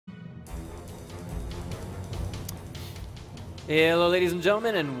Hello, ladies and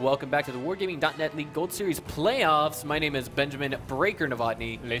gentlemen, and welcome back to the Wargaming.net League Gold Series playoffs. My name is Benjamin Breaker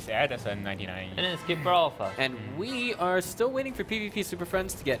Novotny. Liz Addison, 99. And then Skipper Alpha. And we are still waiting for PvP Super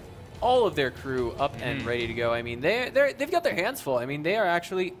Friends to get all of their crew up and ready to go. I mean, they've got their hands full. I mean, they are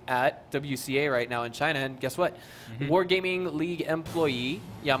actually at WCA right now in China, and guess what? Wargaming League employee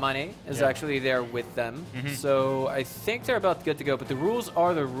Yamane is actually there with them. So I think they're about good to go, but the rules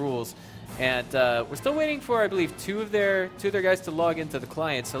are the rules. And we're still waiting for, I believe, two of their guys to log into the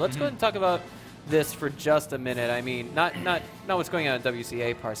client. So let's go ahead and talk about this for just a minute. I mean, not what's going on at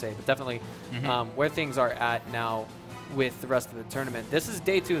WCA per se, but definitely where things are at now with the rest of the tournament. This is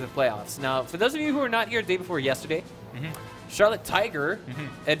day 2 of the playoffs. Now, for those of you who were not here day before yesterday, Charlotte Tiger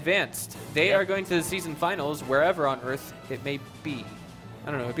advanced. They are going to the season finals wherever on Earth it may be.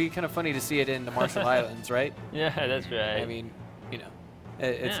 I don't know. It'd be kind of funny to see it in the Marshall Islands, right? Yeah, that's right. I mean, you know.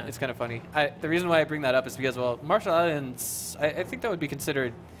 It's kind of funny. The reason why I bring that up is because, well, Marshall Islands, I think that would be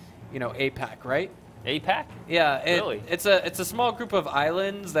considered, you know, APAC, right? APAC? Yeah. Really? It's a small group of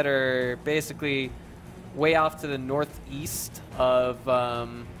islands that are basically way off to the northeast of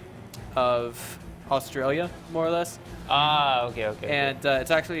Australia, more or less. Ah, okay. And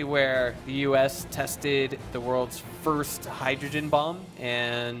it's actually where the U.S. tested the world's first hydrogen bomb.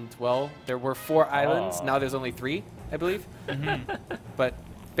 And, well, there were 4 islands. Now there's only 3, I believe. But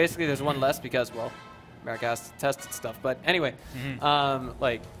basically there's one less because, well, America has to test stuff. But anyway,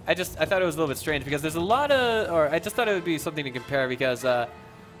 like, I thought it was a little bit strange because there's a lot of, or I just thought it would be something to compare because,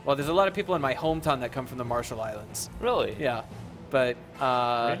 well, there's a lot of people in my hometown that come from the Marshall Islands. Really? Yeah. But,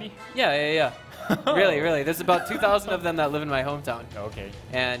 Really? Yeah. Really. There's about 2,000 of them that live in my hometown. Okay.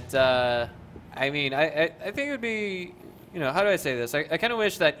 And, I mean, I think it would be, you know, how do I say this? I kind of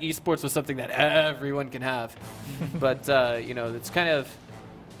wish that esports was something that everyone can have. But, you know, it's kind of,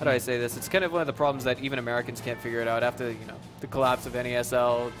 how do I say this? It's kind of one of the problems that even Americans can't figure it out after, you know, the collapse of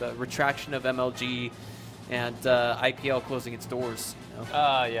NASL, the retraction of MLG, and IPL closing its doors. You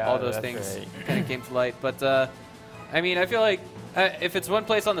know? Yeah, all those things kind of came to light. But, I mean, I feel like if it's one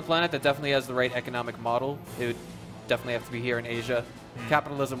place on the planet that definitely has the right economic model, it would definitely have to be here in Asia.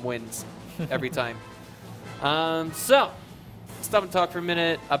 Capitalism wins every time. So, let's stop and talk for a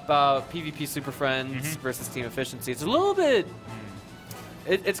minute about PvP Super Friends versus Team Efficiency. It's a little bit,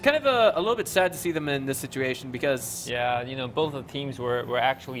 it's kind of a little bit sad to see them in this situation because... Yeah, you know, both of the teams were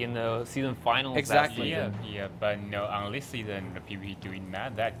actually in the season finals. Exactly. Yeah, but no, on this season, the PvP doing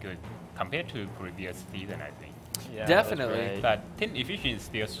not that good compared to previous season, I think. Yeah, Definitely. right. But team efficiency is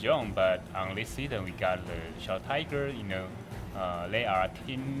still strong, but on this season, we got the Short Tiger, you know, they are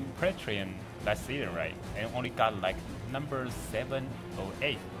Team Pretorian last season, right? And only got like number 7 or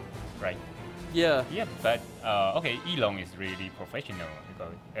 8, right? Yeah. Yeah, but okay, Elon is really professional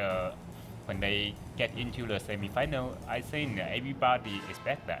because when they get into the semi-final, I think everybody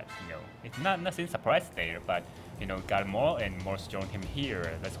expect that. You know, it's nothing surprise there, but you know, got more and more strong team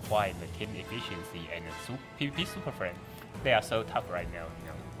here. That's why the team efficiency and the PvP Super Friend, they are so tough right now.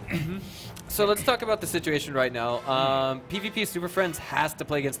 You know. So let's talk about the situation right now. PvP Super Friends has to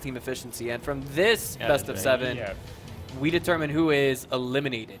play against Team Efficiency, and from this best of 7, we determine who is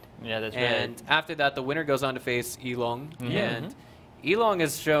eliminated. Yeah, that's and right. after that, the winner goes on to face Elong, and Elong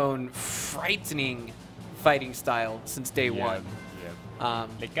has shown frightening fighting style since day 1. Yeah.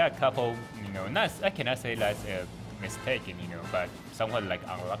 They got a couple, you know, I cannot say that's a mistake, you know, but somewhat like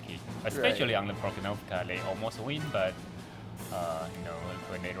unlucky, especially on the Prognostica. They almost win, but you know,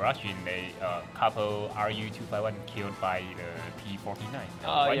 when they rush in, they couple RU-251 killed by the T-49.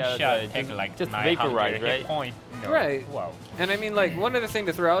 One shot take like just 900 hit hit point. You know, Right. Wow. And I mean, like, one other thing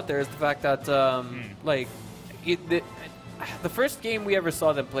to throw out there is the fact that, like, the first game we ever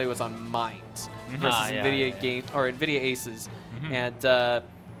saw them play was on Mines versus NVIDIA Aces. And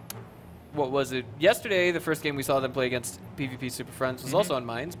what was it? Yesterday, the first game we saw them play against PvP Super Friends was also on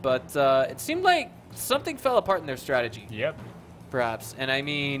Mines, but it seemed like something fell apart in their strategy. Yep. Perhaps. And I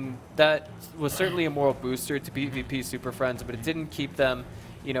mean, that was certainly a moral booster to PvP Super Friends, but it didn't keep them,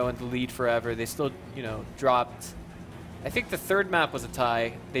 you know, in the lead forever. They still, you know, dropped. I think the 3rd map was a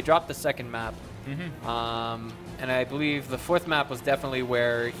tie. They dropped the 2nd map. And I believe the 4th map was definitely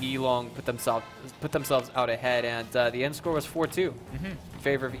where Elong put themselves out ahead, and the end score was 4-2 in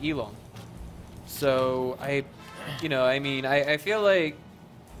favor of Elong. So I mean, I feel like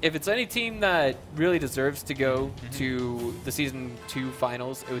if it's any team that really deserves to go to the Season 2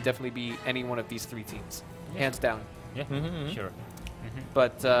 finals, it would definitely be any one of these 3 teams, hands down. Yeah, sure.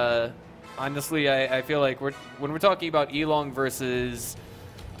 But honestly, I feel like when we're talking about Elong versus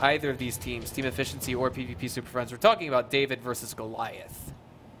either of these teams, Team Efficiency or PvP Super Friends, we're talking about David versus Goliath.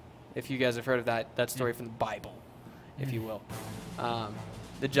 If you guys have heard of that story from the Bible. if you will.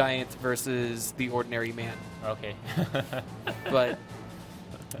 The giant versus the ordinary man. Okay. But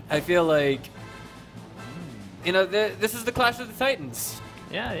I feel like, you know, this is the Clash of the Titans.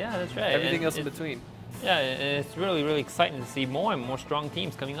 Yeah, that's right. Everything And else in between. Yeah, it's really, really exciting to see more and more strong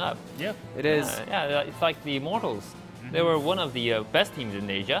teams coming up. Yeah. It is. Yeah, it's like the Immortals. They were one of the best teams in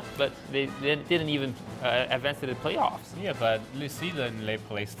Asia, but they didn't even advance to the playoffs. Yeah, but this season their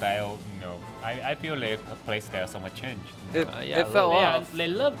play style, you know, I feel their play style somewhat changed. It, yeah, it fell yeah. off. They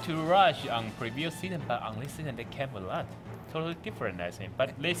love to rush on previous season, but on this season they came a lot. Totally different, I think.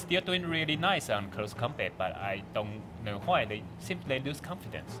 But they still doing really nice on close combat, but I don't know why. They simply lose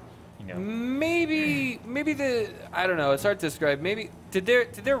confidence. You know. Maybe the, I don't know, it's hard to describe. Maybe did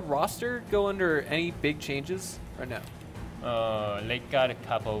their roster go under any big changes or no? They got a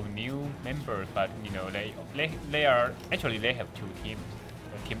couple new members, but you know they are actually they have two teams,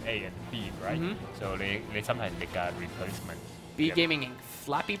 Team A and B, right? So they sometimes they got replacements. B Yeah. Gaming and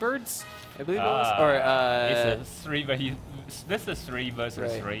Flappy Birds, I believe it was, or it's a three, but this is 3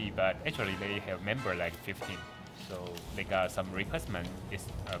 versus Right. 3, but actually they have member like 15, so they got some replacement. It's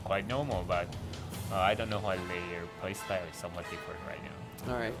quite normal, but I don't know why their play style is somewhat different right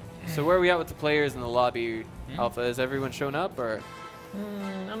now. all right. So where are we at with the players in the lobby, Alpha? Is everyone shown up or?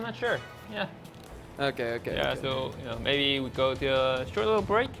 I'm not sure. Yeah. Okay. Yeah, okay. so maybe we go to a short little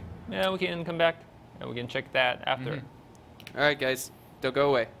break. Yeah, we can come back and we can check that after. All right, guys, don't go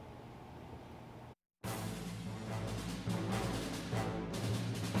away.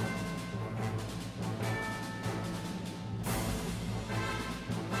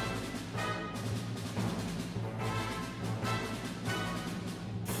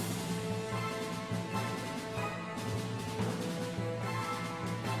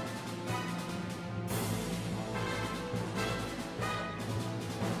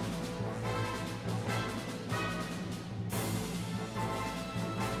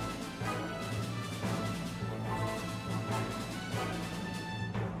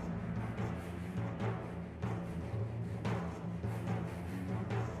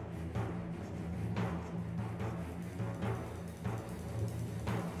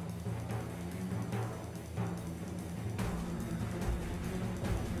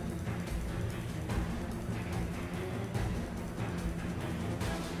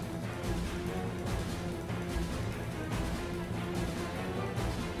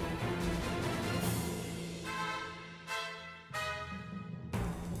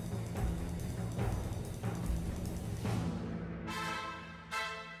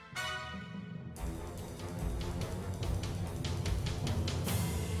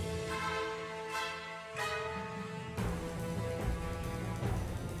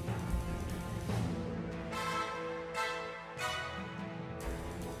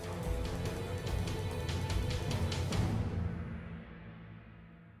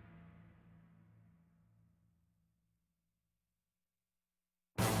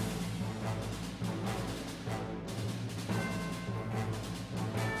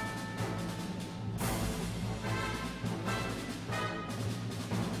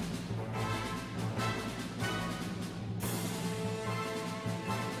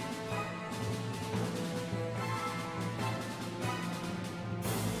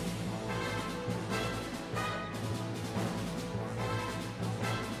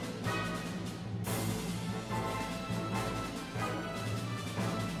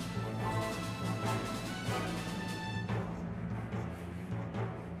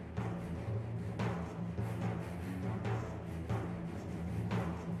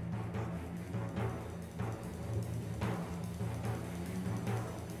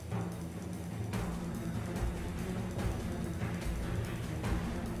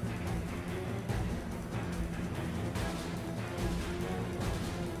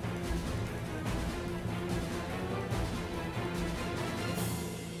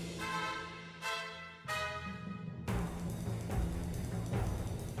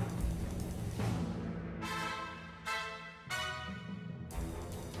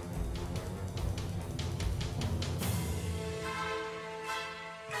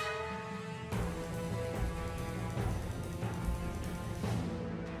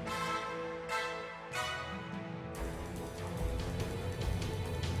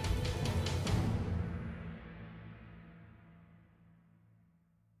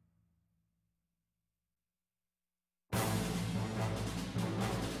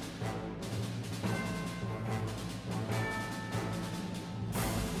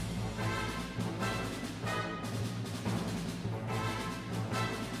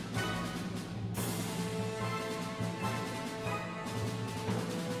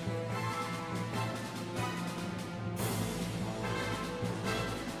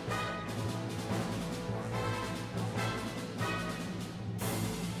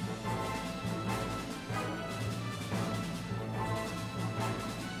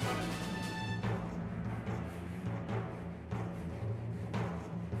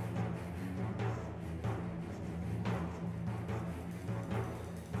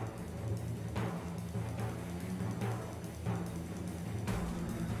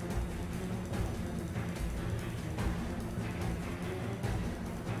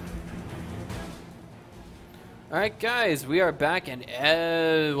 All right, guys, we are back, and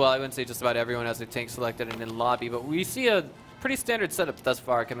well, I wouldn't say just about everyone has a tank selected and in lobby, but we see a pretty standard setup thus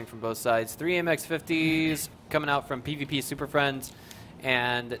far coming from both sides. 3 MX-50s coming out from PvP Super Friends,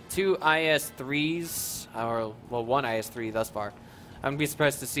 and 2 IS-3s, or, well, 1 IS-3 thus far. I'm going to be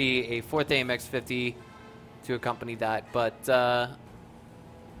surprised to see a 4th AMX-50 to accompany that, but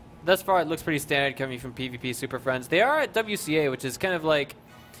thus far it looks pretty standard coming from PvP Super Friends. They are at WCA, which is kind of like,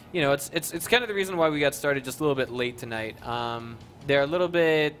 you know, it's kind of the reason why we got started just a little bit late tonight. They're a little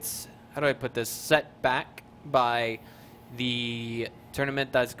bit, how do I put this, set back by the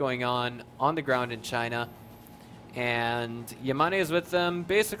tournament that's going on the ground in China. And Yamane is with them.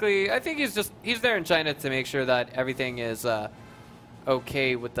 Basically, I think he's there in China to make sure that everything is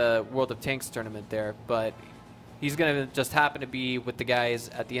okay with the World of Tanks tournament there. But he's gonna just happen to be with the guys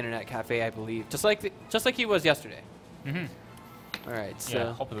at the Internet Cafe, I believe, just like he was yesterday. Mm-hmm. All right, so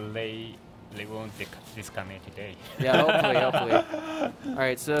yeah, hopefully they won't disconnect today. Yeah, hopefully. All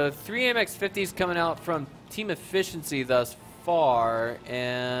right, so 3 MX-50s coming out from Team Efficiency thus far,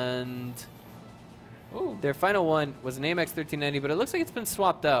 and their final one was an AMX-1390, but it looks like it's been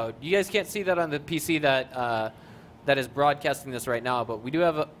swapped out. You guys can't see that on the PC that is broadcasting this right now, but we do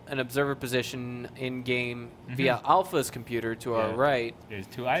have an observer position in game via Alpha's computer to our right. There's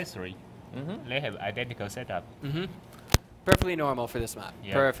 2 IS-3. They have identical setup. Perfectly normal for this map.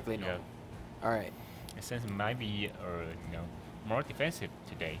 Yeah. Perfectly normal. All right. It seems might be more defensive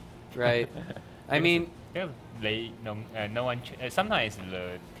today. Right. I mean, no one. Sometimes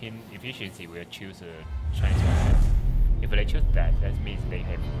the team efficiency will choose Chinese one. If they choose that, that means they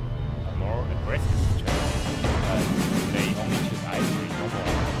have a more aggressive strategy. They only choose I3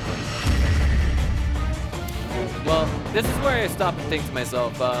 well, this is where I stop and think to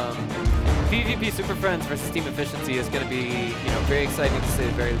myself. PvP Super Friends versus Team Efficiency is going to be, very exciting to say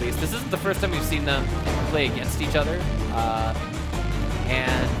the very least. This isn't the first time we've seen them play against each other,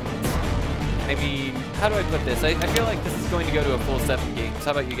 and I mean, how do I put this? I feel like this is going to go to a full 7 games.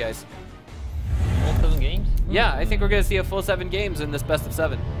 How about you guys? Full 7 games? Yeah, I think we're going to see a full 7 games in this best of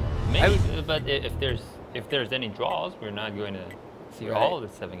 7. Maybe, but if there's any draws, we're not going to see all of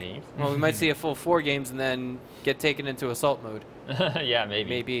the 7 games. Well, we might see a full 4 games and then get taken into assault mode. Yeah, maybe.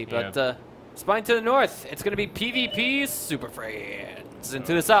 Maybe, but spine to the north, it's going to be PvP Super Friends. And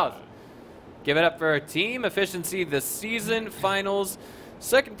to the south, give it up for Team Efficiency, the season finals,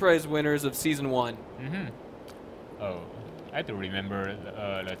 second prize winners of Season 1. Oh, I do remember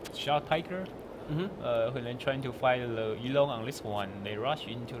the Shot Tiger. When they're trying to fight Elon on this one, they rush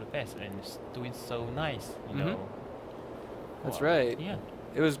into the base and it's doing so nice, That's right. Yeah.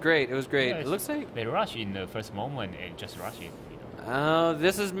 It was great. It was great. Yeah, it looks like they rush in the first moment and just rush it.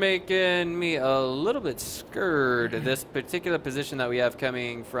 This is making me a little bit scared. This particular position that we have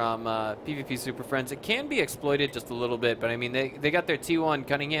coming from PvP Super Friends, it can be exploited just a little bit, but I mean, they got their T1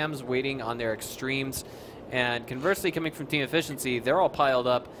 Cunninghams waiting on their extremes, and conversely, coming from Team Efficiency, they're all piled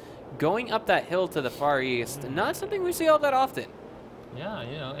up, going up that hill to the far east. Not something we see all that often. Yeah,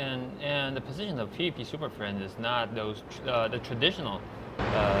 and the position of PvP Super Friends is not those the traditional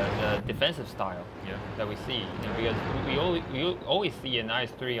defensive style that we see, because we always see an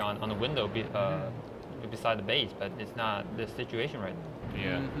IS-3 on the window beside the base, but it's not the situation right now.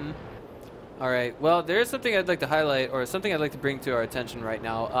 Yeah. All right. Well, there is something I'd like to highlight, or something I'd like to bring to our attention right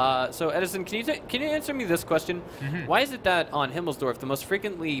now. So, Edison, can you answer me this question? Why is it that on Himmelsdorf the most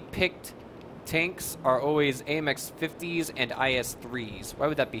frequently picked tanks are always AMX-50s and IS-3s? Why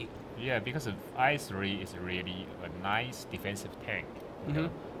would that be? Yeah, because of IS-3 is really a nice defensive tank.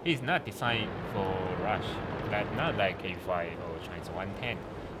 It's not designed for rush, not like A5 or Chinese 110.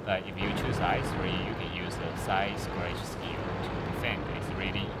 But if you choose IS-3, you can use the side scratch skill to defend. It's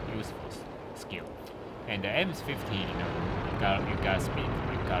really useful skill. And the MS-50, you got speed,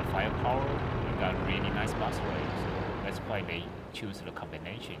 you got firepower, you got really nice boss rate. So that's why they choose the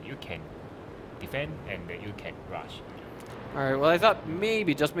combination. You can defend and you can rush. All right. Well, I thought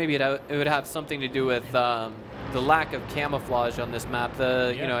maybe, just maybe, it would have something to do with the lack of camouflage on this map.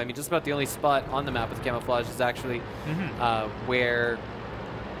 I mean, just about the only spot on the map with camouflage is actually where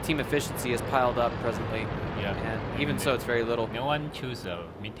Team Efficiency is piled up presently. Yeah. And even so, it's very little. No one choose a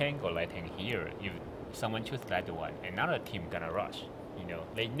mid tank or light tank here. If someone choose that one, another team gonna rush.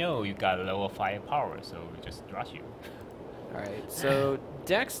 They know you got lower firepower, so just rush you. All right, so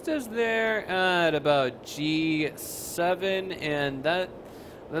Dexter's there at about G7, and that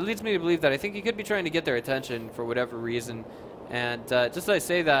leads me to believe that I think he could be trying to get their attention for whatever reason. And just as I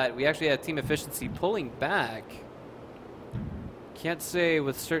say that, we actually had Team Efficiency pulling back. Can't say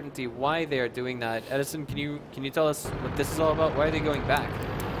with certainty why they are doing that. Edison, can you tell us what this is all about? Why are they going back?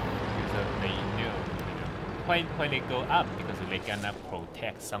 Because they knew, why they go up because they gonna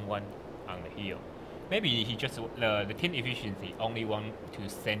protect someone on the hill. Maybe he just the team efficiency only want to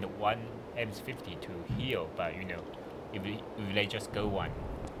send one M50 to heal, but you know, if they just go one,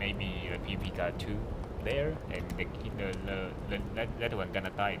 maybe the PP got two there, and that one gonna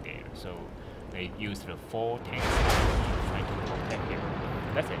die there. So they use the 4 tanks trying to protect him.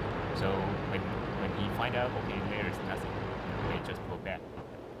 That's it. So when he find out, okay, there is nothing, they just pull back.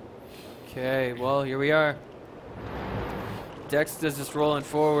 Okay, well, here we are. Dexter's just rolling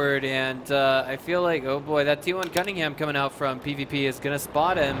forward, and I feel like, oh boy, that T1 Cunningham coming out from PvP is gonna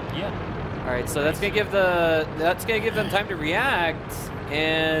spot him. Yeah. All right, so that's gonna give them time to react,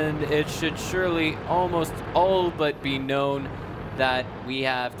 and it should surely almost all but be known that we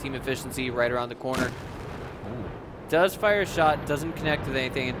have team efficiency right around the corner. Ooh. Does fire a shot, doesn't connect with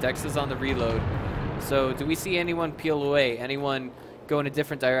anything, and Dex is on the reload. So do we see anyone peel away? Anyone go in a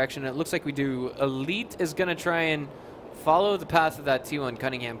different direction? It looks like we do. Elite is gonna try and follow the path of that T1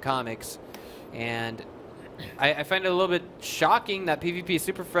 Cunningham comics, and I find it a little bit shocking that PvP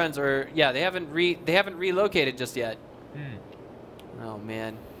Super Friends are they haven't relocated just yet. Oh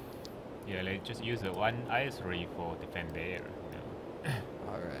man. Yeah, they just use the one IS3 for defend there. You know.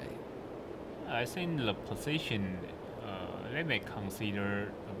 All right. I think the position they may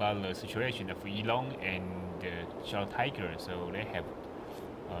consider about the situation of Elong and Shadow Tiger, so they have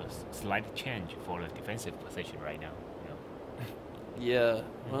a slight change for the defensive position right now. Yeah,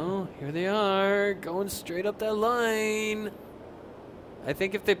 well, here they are, going straight up that line. I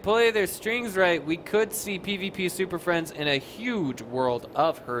think if they play their strings right, we could see PvP Super Friends in a huge world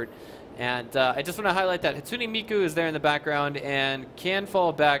of hurt. And I just want to highlight that Hatsune Miku is there in the background and can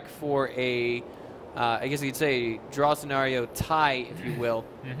fall back for a, I guess you could say, draw scenario tie, if you will.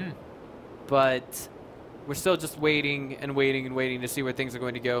 But we're still just waiting and waiting and waiting to see where things are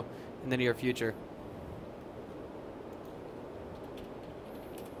going to go in the near future.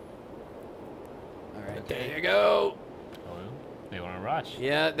 Okay. There you go. Oh, they want to rush.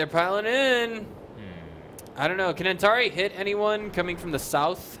 Yeah, they're piling in. I don't know. Can Antari hit anyone coming from the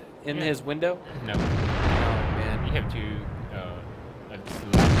south in his window? No. Oh, man. You have to okay,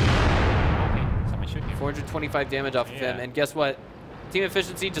 someone shoot him. 425 damage off of him. And guess what? Team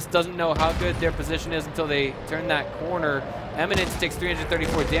Efficiency just doesn't know how good their position is until they turn that corner. Eminence takes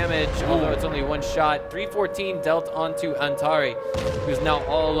 334 damage, although it's only one shot. 314 dealt onto Antari, who's now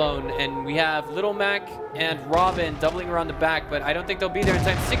all alone. And we have Little Mac and Robin doubling around the back, but I don't think they'll be there in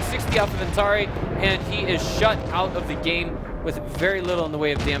time. 660 off of Antari, and he is shut out of the game with very little in the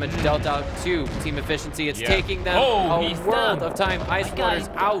way of damage dealt out to Team Efficiency. It's taking them a world of time. Ice Water's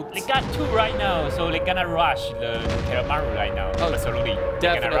out. They got two right now, so they're gonna rush the Teramaru right now. Oh, absolutely.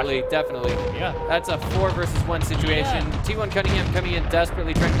 Definitely, definitely. Yeah. That's a 4 versus 1 situation. T1 Cunningham coming in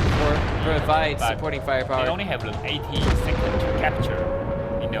desperately trying to provide supporting firepower. They only have 80 seconds to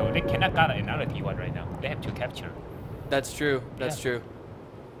capture. You know, they cannot got another T1 right now. They have to capture. That's true. That's true.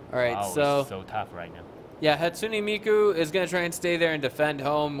 All right, wow, so it's so tough right now. Yeah, Hatsune Miku is going to try and stay there and defend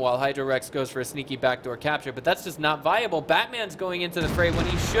home while Hydro Rex goes for a sneaky backdoor capture, but that's just not viable. Batman's going into the fray when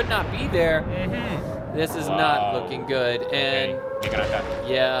he should not be there. This is not looking good. And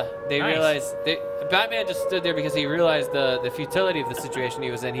yeah, they realized Batman just stood there because he realized the futility of the situation he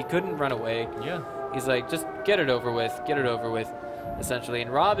was in. He couldn't run away. Yeah. He's like, just get it over with, essentially.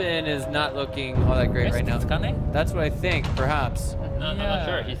 And Robin is not looking all that great right now. That's what I think, perhaps. I'm not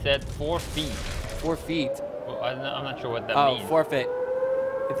sure. He said 4 feet. 4 feet. Well, I'm not sure what that means. Oh, forfeit.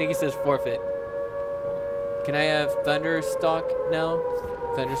 I think he says forfeit. Can I have Thunderstruck now?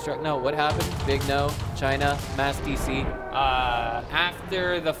 Thunderstruck? No. What happened? Big no. China. Mass DC.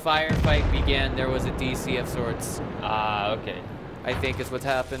 After the firefight began, there was a DC of sorts. Okay. I think is what's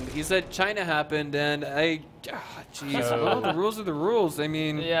happened. He said China happened, and jeez. Well, the rules are the rules. I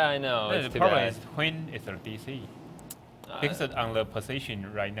mean. Yeah, I know. The problem is when it's a DC. Because on the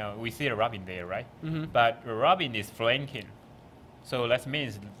position right now, we see a Robin there, right? But Robin is flanking. So that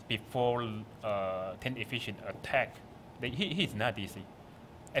means before 10 efficient attack, he's not DC.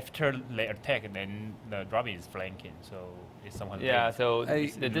 After they attack, then the Robin is flanking. So it's someone. Yeah, so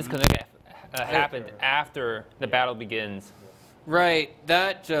the disconnect happened after the battle begins. Right,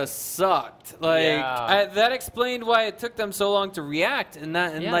 that just sucked. Like that explained why it took them so long to react, and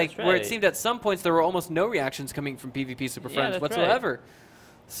where it seemed at some points there were almost no reactions coming from PvP Super Friends whatsoever.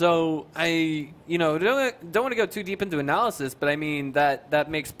 So I, don't want to go too deep into analysis, but I mean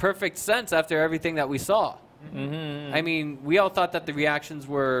that makes perfect sense after everything that we saw. I mean, we all thought that the reactions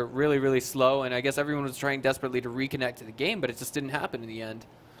were really, really slow, and I guess everyone was trying desperately to reconnect to the game, but it just didn't happen in the end.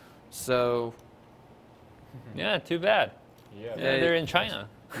 So, yeah, too bad. Yeah, they're in China.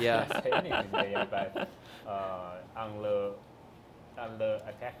 Yeah. But on the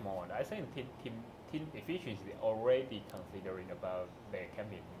attack mode, I think team efficiency already considering about their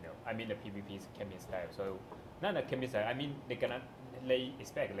campaign. I mean the PvP's campaign style. So not the campaign style. I mean they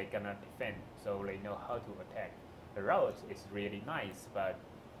expect they cannot defend, so they know how to attack. The route is really nice, but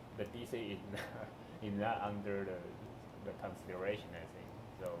the DC is not under the consideration, I think.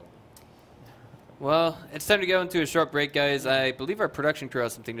 So. Well, it's time to go into a short break, guys. I believe our production crew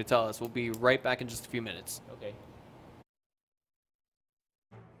has something to tell us. We'll be right back in just a few minutes. Okay.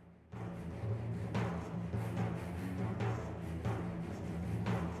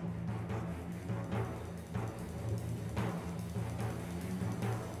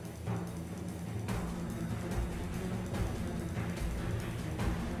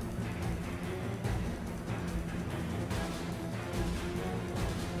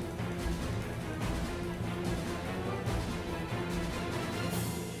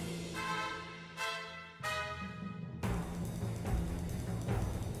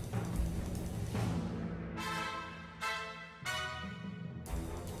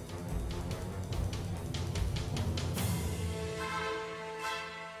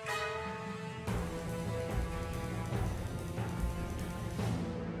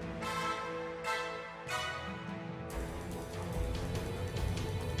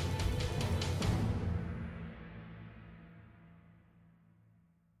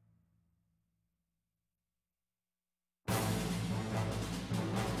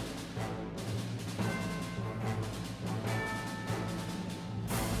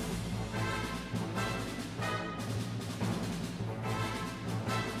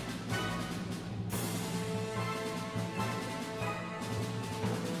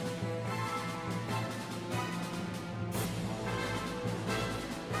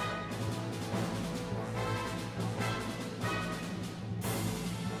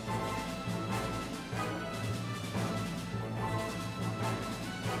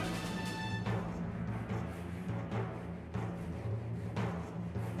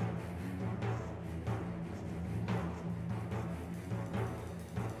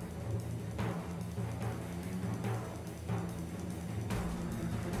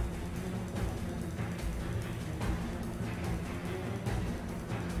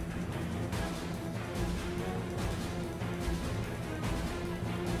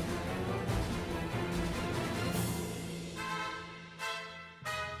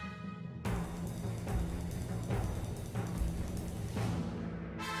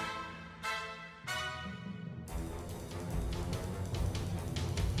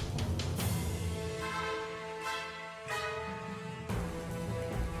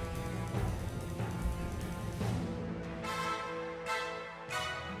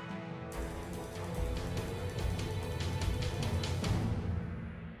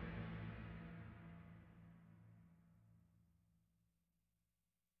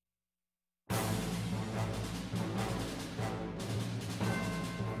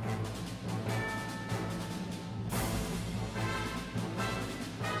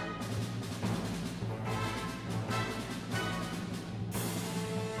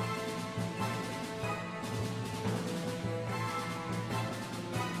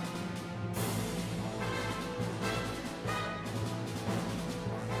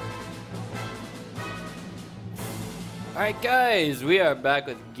 Alright guys, we are back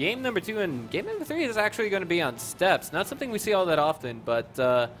with game number 2, and game number 3 is actually going to be on steps. Not something we see all that often, but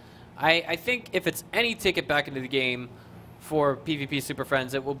I think if it's any ticket back into the game for PvP Super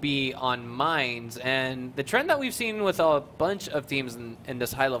Friends, it will be on mines. And the trend that we've seen with a bunch of teams in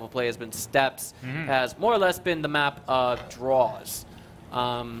this high-level play has been steps, has more or less been the map of draws.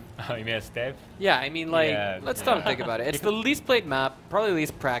 You mean a step? Yeah, I mean, like, let's stop and think about it. It's the least played map, probably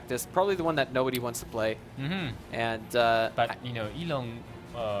least practiced, probably the one that nobody wants to play. And but you know, Elon,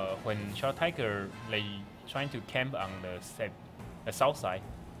 when Short Tiger they trying to camp on the south side,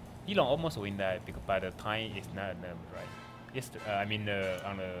 Elon almost win that because by the time it's not enough, right? It's I mean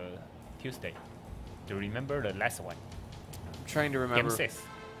on the Tuesday. Do you remember the last one? I'm trying to remember. Game 6.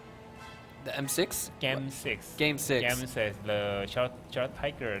 The M6? Game 6. Game 6. Game 6. The Short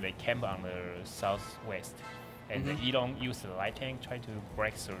Tiger they camp on the southwest, and the Elon used the light tank try to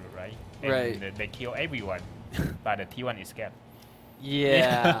break through, right? And they kill everyone, but the T1 escaped.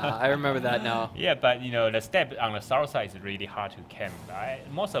 Yeah, I remember that now. Yeah, but you know the step on the south side is really hard to camp.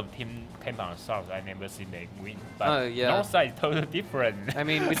 Most of the team camp on the south. I never seen they win. But north side is totally different. I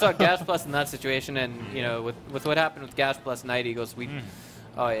mean, we saw Gas Plus in that situation, and you know, with what happened with Gas Plus Night Eagles, we.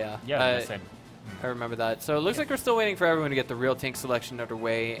 Oh yeah. Yeah, the same. I remember that. So it looks like we're still waiting for everyone to get the real tank selection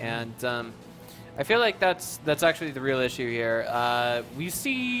underway, and I feel like that's actually the real issue here. We've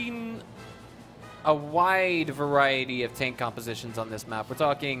seen a wide variety of tank compositions on this map. We're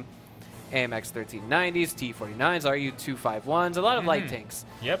talking AMX 1390s, T49s, RU251s, a lot of light tanks.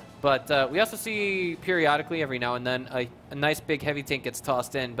 Yep. But we also see periodically, every now and then, a nice big heavy tank gets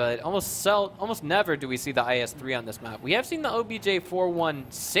tossed in. But almost never do we see the IS-3 on this map. We have seen the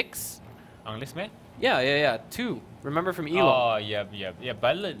OBJ-416 On this map? Yeah. 2. Remember from Elon? Oh, yeah.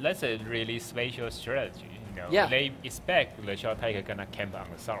 But that's a really spatial strategy. Yeah. They expect the short tiger gonna camp on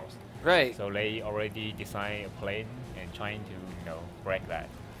the south. Right. So they already design a plane and trying to, break that.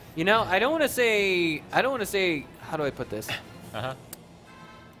 I don't want to say, how do I put this? I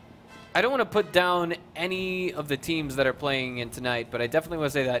don't want to put down any of the teams that are playing in tonight, but I definitely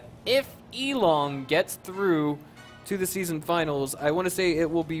want to say that if Elon gets through to the season finals, I want to say it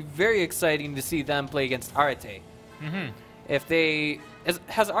will be very exciting to see them play against Arete. If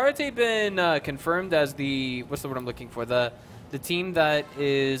has Arete been confirmed as what's the word I'm looking for? The team that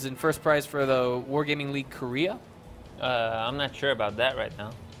is in first prize for the Wargaming League Korea? I'm not sure about that right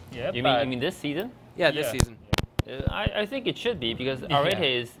now. Yeah. You mean this season? Yeah, this season. I think it should be because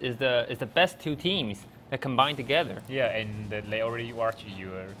Arete is the best two teams that combine together. Yeah, and they already watch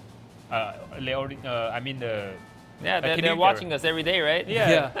your. They already. They're watching us every day, right?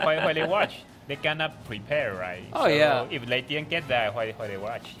 Yeah. Why they watch? They cannot prepare, right? Oh, yeah. If they didn't get that, why they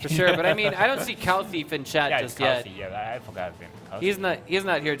watch? For sure, but I mean, I don't see Cal Thief in chat just yet. Yeah, I forgot him. He's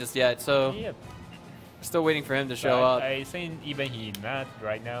not here just yet, so still waiting for him to show up. I think even he's not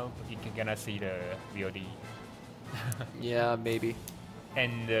right now, he cannot see the VOD. Yeah, maybe.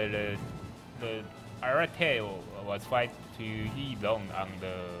 And the Arate was fight to Elon on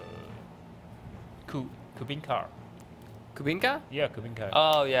the Kubinka. Kubinka? Yeah, Kubinka.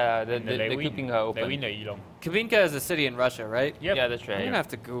 Oh yeah, the win. Kubinka Open. They win the Elon. Kubinka is a city in Russia, right? Yep. Yeah, that's right. I'm gonna have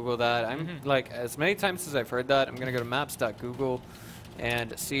to Google that. I'm like, as many times as I've heard that, I'm gonna go to maps.google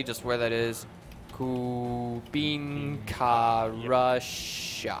and see just where that is. Kubinka,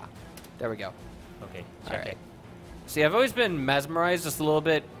 Russia. There we go. Okay. All right. See, I've always been mesmerized just a little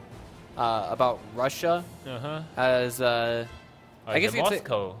bit about Russia as I guess you could say,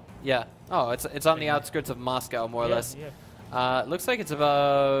 Moscow. yeah. Oh, it's on the outskirts of Moscow, more or less. Yeah. It looks like it's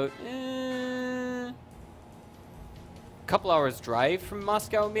about a couple hours drive from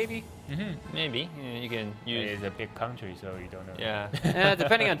Moscow, maybe. Maybe you can use. It's a big country, so you don't know. Yeah.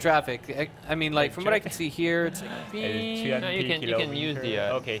 Depending on traffic. I mean, like from what I can see here, it's like No, you can use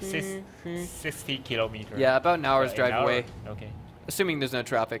the. Okay, 60 kilometers. yeah, about an hour's drive away, Okay. assuming there's no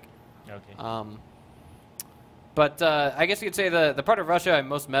traffic. Okay. But I guess you could say the part of Russia I'm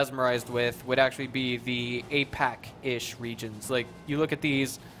most mesmerized with would actually be the APAC-ish regions. Like you look at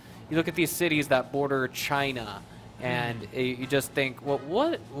these cities that border China, and you just think, well,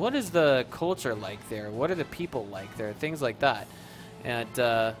 what is the culture like there? What are the people like there? Things like that. And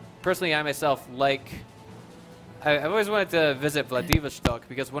personally, I myself I've always wanted to visit Vladivostok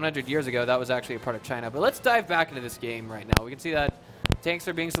because 100 years ago that was actually a part of China. But let's dive back into this game right now. We can see that tanks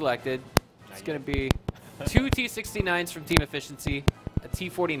are being selected. It's going to be 2 T-69s from Team Efficiency, a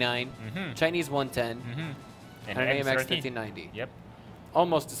T-49, Chinese 110, and an AMX 1390. Yep.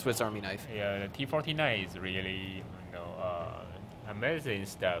 Almost a Swiss Army knife. Yeah, the T-49 is really, amazing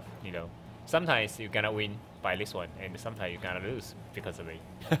stuff. Sometimes you're gonna win by this one, and sometimes you're gonna lose because of it.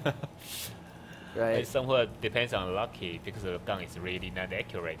 Right. It somewhat depends on lucky because the gun is really not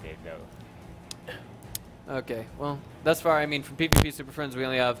accurate, though. Okay, well, thus far, I mean, from PvP Super Friends, we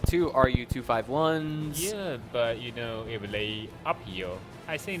only have 2 RU-251s. Yeah, but if they uphill,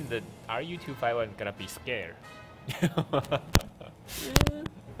 I think the RU-251 gonna be scared.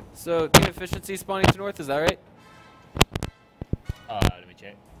 So, Team Efficiency spawning to north, is that right? Let me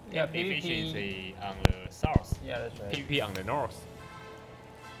check. Yeah, Efficiency on the south. Yeah, that's right. PvP on the north.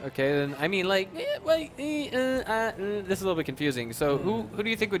 Okay, then, I mean, like, this is a little bit confusing. So, who do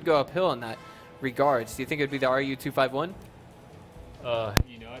you think would go uphill in that regards? Do you think it would be the RU-251?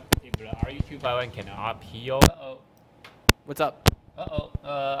 If the RU-251 can uphill. What's up?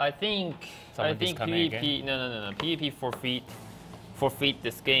 I think disconnect PvP. No. PvP forfeit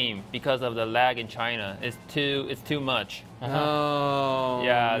this game because of the lag in China. It's too much. Oh,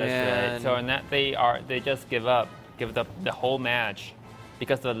 Yeah, that's man. right. So in that they just give up the whole match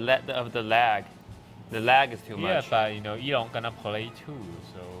because of the lag. The lag is too much. Yeah, but Elon gonna play too,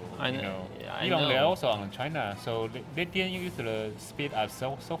 so I know. Elon they're also on China, so they didn't use the speed of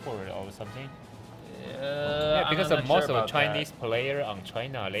software or something. Yeah, because I'm not most sure of the about Chinese player on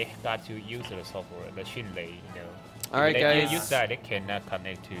China, they got to use the software, the Xunlei, All right, if guys. they use that, they cannot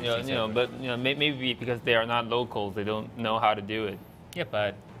connect to. Maybe because they are not locals, they don't know how to do it. Yeah,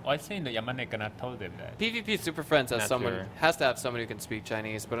 but I think the Yamane cannot tell them that. PvP Super Friends Not sure. has to have someone who can speak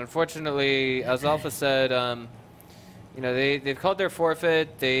Chinese, but unfortunately, as Alpha said, you know, they've called their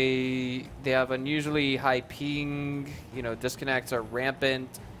forfeit. They have unusually high ping. You know, disconnects are rampant.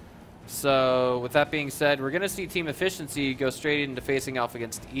 So with that being said, we're going to see team efficiency go straight into facing off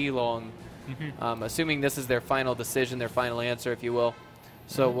against Elong, assuming this is their final decision, their final answer, if you will.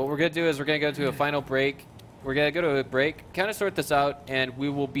 So what we're going to do is we're going to go to a final break. We're going to go to a break, kind of sort this out, and we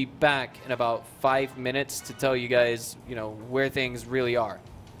will be back in about 5 minutes to tell you guys, you know, where things really are.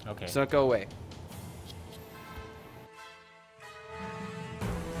 Okay. So don't go away.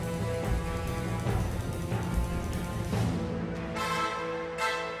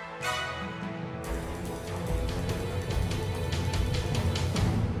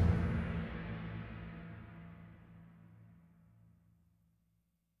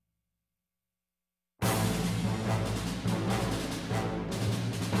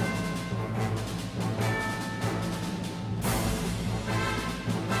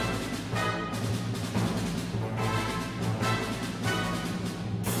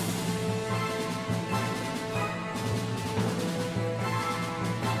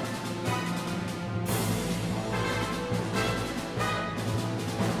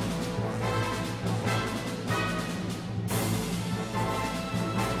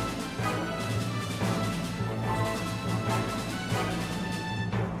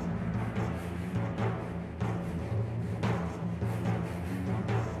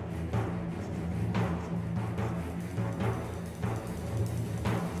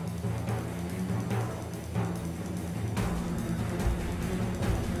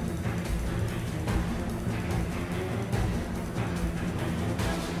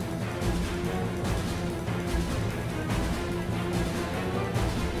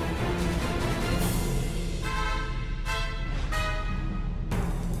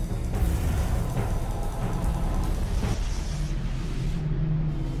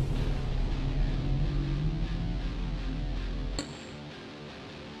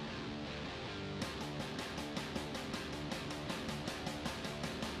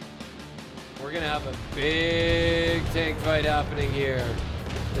 We're going to have a big tank fight happening here.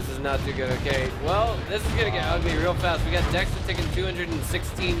 This is not too good, okay. Well, this is going to get ugly real fast. We got Dexter taking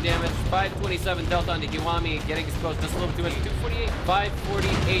 216 damage, 527 delta onto Kiwami, getting exposed just a little too much. 248,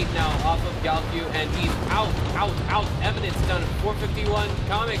 548 now off of Galcu, and he's out. Eminence down at 451.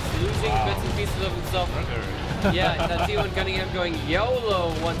 Comics losing bits and pieces of himself. Yeah, that T1 Cunningham going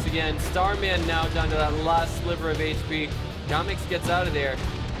YOLO once again. Starman now down to that last sliver of HP. Comics gets out of there.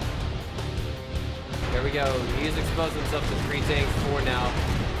 There we go. He's exposed himself to 3 tanks, 4 now.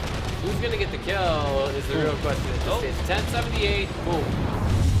 Who's going to get the kill is the real question at this stage. 1078. Boom.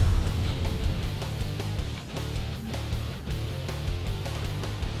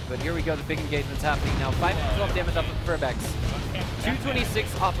 But here we go. The big engagement's happening now. 512 damage off of Furbex.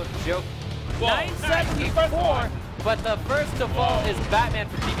 226 off of Joke. 974. But the first to fall is Batman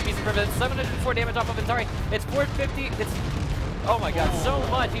for PvP Supervision. 704 damage off of Atari. It's 450. It's, oh my god, so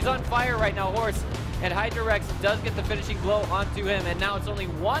much. He's on fire right now, Horse. And Hydra Rex does get the finishing blow onto him. And now it's only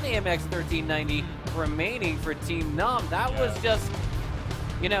one AMX 1390 remaining for Team Numb. That was just,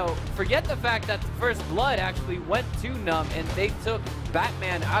 you know, forget the fact that the first blood actually went to Numb and they took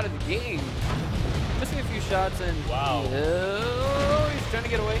Batman out of the game. Missing a few shots and wow. Oh, he's trying to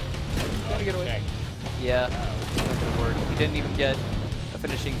get away. Trying to get away. Yeah, it's not gonna work. He didn't even get a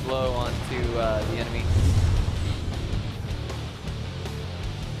finishing blow onto the enemy.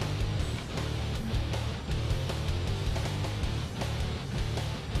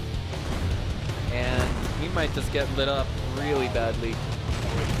 And he might just get lit up really badly.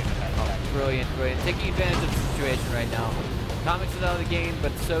 Oh, brilliant. Taking advantage of the situation right now. Comics is out of the game,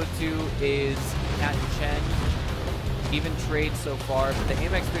 but so too is Cat and Chen. Even trade so far, but the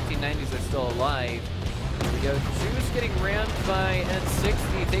AMX 1390s are still alive. Here we go. Juice getting rammed by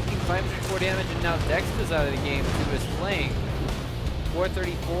N60, taking 504 damage, and now Dex is out of the game. Who is playing?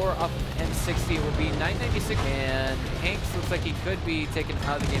 434 off of N60. It will be 996, and Hanks looks like he could be taken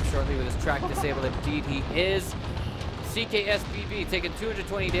out of the game shortly with his track disabled. Indeed, he is. CKSBB taking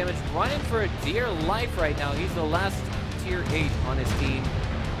 220 damage, running for a dear life right now. He's the last tier 8 on his team,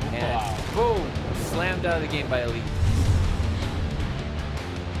 and boom, slammed out of the game by Elite.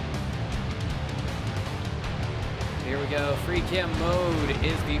 Here we go. Free cam mode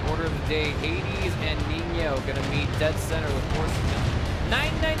is the order of the day. Hades and Nino gonna meet dead center with Horseman.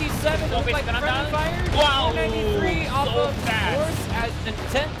 996 7, look like friendly fire. Wow. 93 off So of fast. Force as and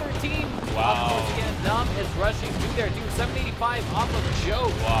 10-13 Wow. off of Force again. Numb is rushing through there, dude. 785 off of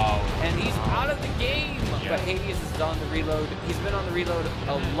Joe. Wow. And he's out of the game. Yeah. But Hades is on the reload. He's been on the reload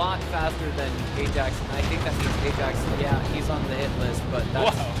a lot faster than Ajax. And I think that means Ajax, yeah, he's on the hit list. But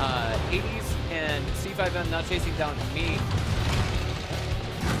that's Hades and C5M not chasing down me.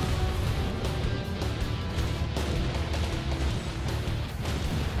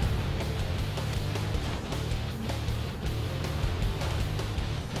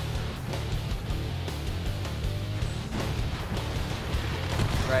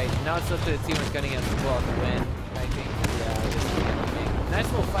 Right, now it's up to the team that's gunning against the well to win. I think, yeah, this is gonna be nice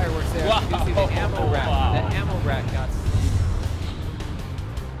little fireworks there. Wow. You can see the ammo rack. Wow. The ammo rack got.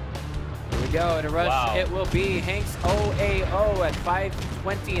 Here we go, in a rush, Wow. it will be Hank's OAO at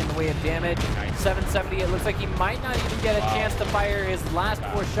 520 in the way of damage. Nice. 770, it looks like he might not even get a chance to fire his last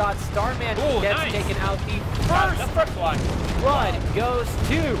 4 shots. Starman gets taken out. The first one. blood goes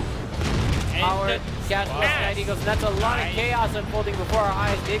to our Gas Wow. 90 goes, and that's a lot of chaos unfolding before our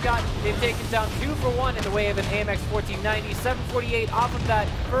eyes. They've taken down 2 for 1 in the way of an AMX 1490. 748 off of that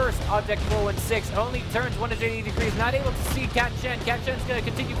first object 416. Only turns 180 degrees. Not able to see Cat Chen. Cat Chen's going to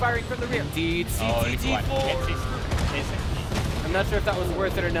continue firing from the rear. Indeed, CTG4. I'm not sure if that was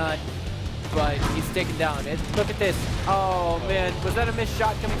worth it or not, but he's taken down. Look at this. Oh man, was that a missed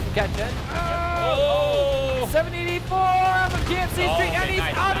shot coming from Cat Chen? Oh! 784 off of KFC Street, and he's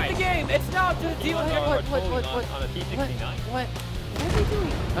out of the game. It's now up to the T1. What? On a T69. What are they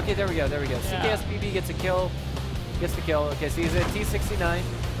doing? Okay, there we go. CKSBB gets a kill. Gets the kill. Okay, so he's at T69,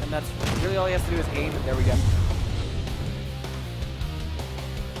 and that's really all he has to do is aim, and there we go.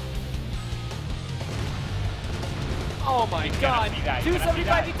 Oh my god.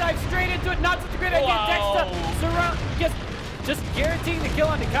 275, he dives straight into it. Not such a great idea. Dexter surround, just guaranteeing the kill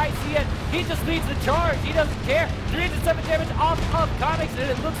on the Kai Cien. He just leads the charge. He doesn't care. 307 damage off of Comics, and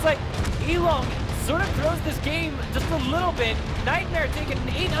it looks like Elong sort of throws this game just a little bit. Nightmare taking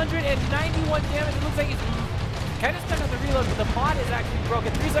 891 damage. It looks like he's kind of stuck on the reload, but the mod is actually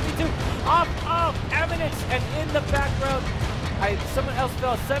broken. 372 off of Eminence, and in the background, someone else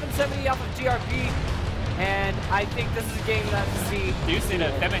fell. 770 off of GRP. And I think this is a game that to see. Do you see the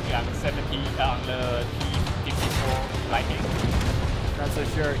damage on 70 on the T54 Lightning? Not so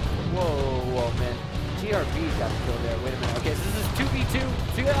sure. Whoa, man. GRB got the kill there. Wait a minute. Okay, so this is 2v2.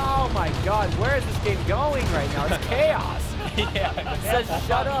 Oh my god, where is this game going right now? It's chaos. Yeah. It says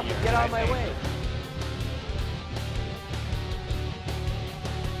shut up and get out of my way.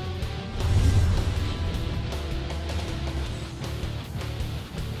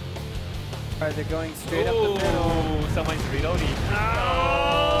 Alright, they're going straight up the middle. Someone's reloading.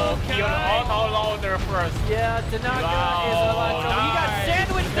 Oh, kill the auto loader first. Yeah, Tanaka is a lot of trouble. He got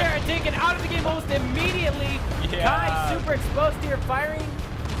sandwiched there and taken out of the game almost immediately. Kai super exposed here, firing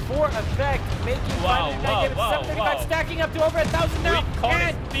for effect, making 509 damage, 735, stacking up to over 1,000 now.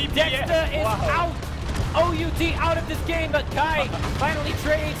 And Dexter is out. OUT out of this game, but Kai finally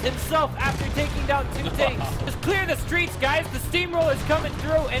trades himself after taking down 2 tanks. Just clear the streets, guys. The steamroller's coming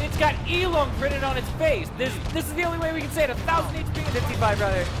through, and it's got Elong printed on its face. This is the only way we can say it. 1,000 HP, 55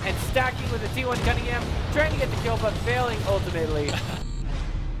 rather, and stacking with the T1 Cunningham, trying to get the kill, but failing ultimately.